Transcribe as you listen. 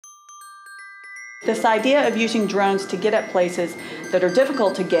This idea of using drones to get at places that are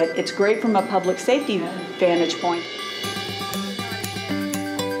difficult to get, it's great from a public safety vantage point.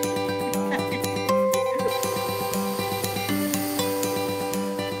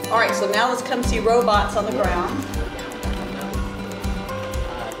 All right, so now let's come see robots on the ground.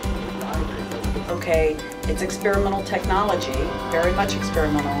 Okay, it's experimental technology, very much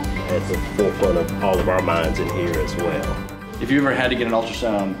experimental. At the forefront of all of our minds in here as well. If you ever had to get an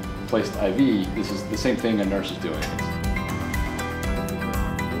ultrasound placed IV, this is the same thing a nurse is doing.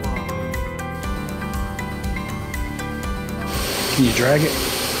 Can you drag it?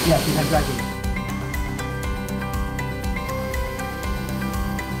 Yes, you can drag it.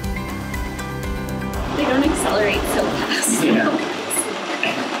 They don't accelerate so fast. Yeah.